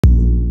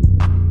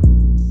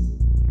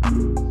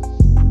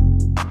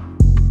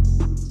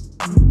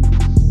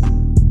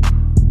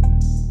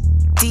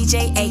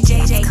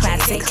DJ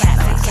Classic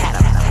Cattle.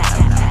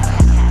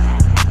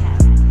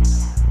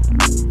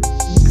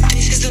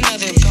 This is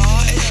another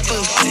GAW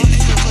exclusive.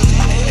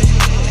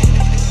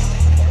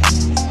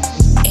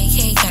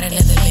 AK got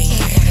another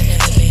banger.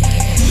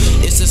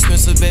 It's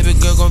expensive, baby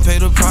girl gon' pay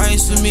the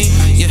price for me.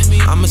 Yeah,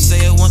 I'ma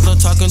say it once, I'm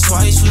talking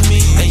twice for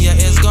me. And yeah,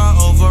 it's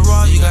GAW over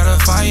raw, you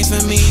gotta fight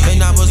for me.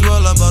 And I was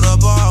well about the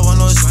bar, one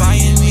no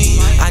spying me.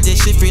 I did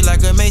shit free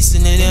like a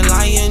Mason, it ain't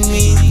lying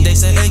me. They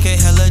say AK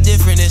hella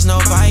different, there's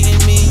no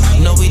biting me.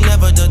 No, we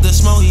never did the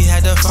smoke, he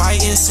had to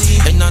fight and see.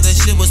 And all that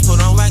shit was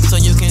put on wax so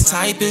you can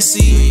type and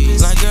see.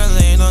 Like girl,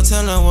 ain't no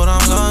telling what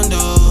I'm gon'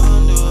 do.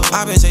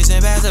 I been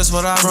chasing bags, that's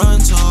what I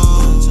run to.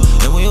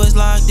 And we was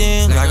locked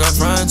in like a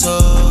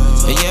frontal.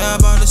 And yeah, I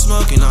bought the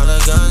smoke and all the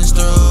guns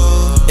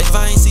through. If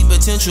I ain't see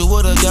potential,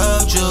 would've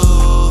loved you.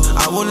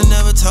 I would've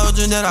never told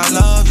you that I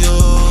love you.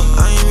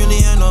 I ain't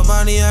really had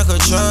nobody I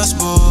could trust,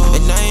 boo.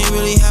 And I ain't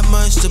really had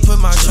much to put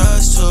my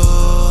trust to.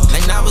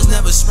 And I was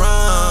never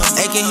sprung.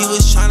 AK, he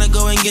was tryna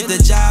go and get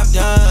the job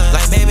done.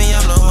 Like, baby,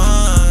 I'm the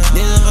one.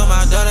 This is for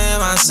my daughter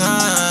and my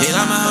son. And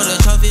I'ma hold the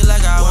trophy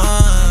like I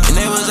won. And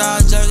they was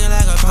all joking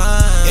like a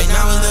pun. And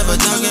I was never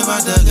joking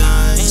about the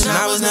guns. And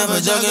I was never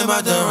joking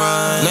about the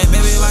run. Like,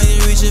 baby, why you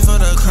reaching for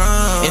the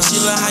crumb? And she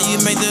like how you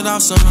made it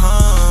off some hum.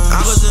 I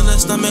was in her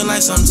stomach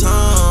like some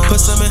tongue. Put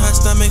some in her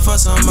stomach for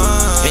some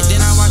months. And then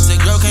I watched the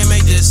girl can't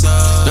make this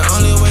up. The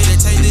only way to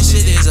take this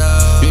shit is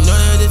up. You know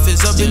that if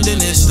it's up and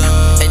then it's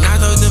stuck. And I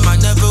told them I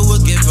never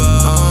would give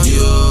up on you.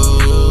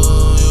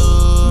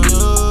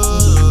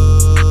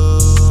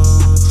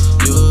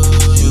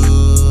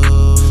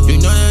 You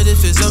know that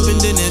if it's up and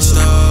then it's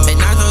stuck.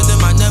 And I told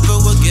them I never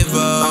would give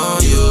up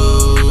on you.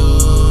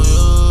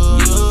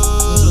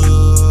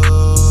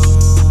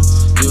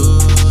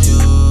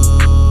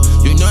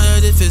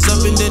 If it's up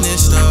and then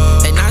it's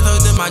stuck. And I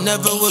told them I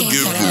never would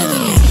give up.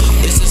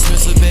 It's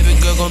expensive, baby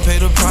girl gon' pay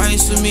the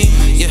price for me.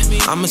 Yeah,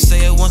 I'ma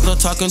say it once, no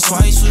talking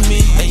twice for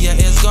me. And yeah,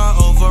 it's GAW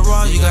over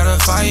raw, you gotta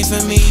fight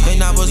for me.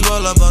 And I was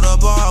well about the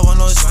bar, one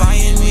no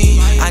spying me.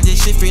 I did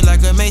shit free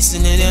like a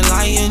Mason, it ain't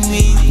lying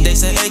me. They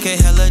say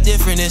AK hella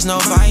different, there's no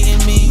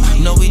biting me.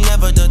 No, we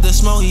never did the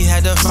smoke, he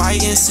had to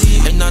fight and see.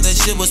 And all that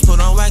shit was put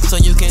on wax so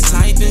you can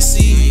type and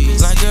see.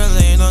 Like girl,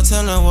 ain't no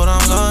telling what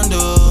I'm gon'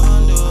 do.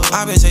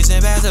 I been chasing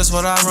bags, that's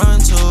what I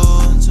run to.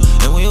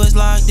 And we was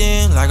locked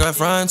in like a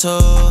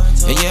frontal.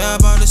 And yeah, I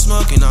bought the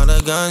smoke and all the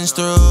guns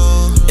through.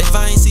 If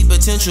I ain't see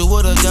potential,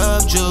 would've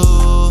loved you.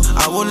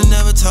 I would've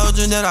never told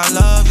you that I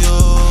love you.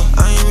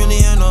 I ain't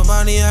really had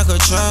nobody I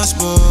could trust,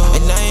 boo.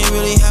 And I ain't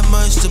really had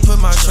much to put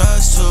my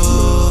trust to.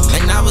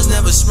 And I was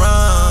never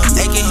sprung.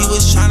 AK, he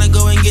was tryna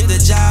go and get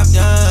the job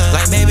done.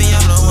 Like, baby,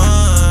 I'm the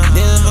one.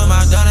 This is for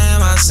my daughter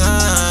and my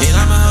son. And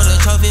I'ma hold the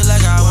trophy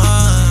like I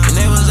won. And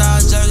they was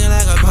all joking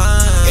like a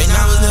pun. And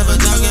I was never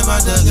joking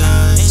about the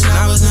guns. And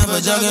I was never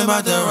joking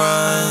about the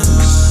run.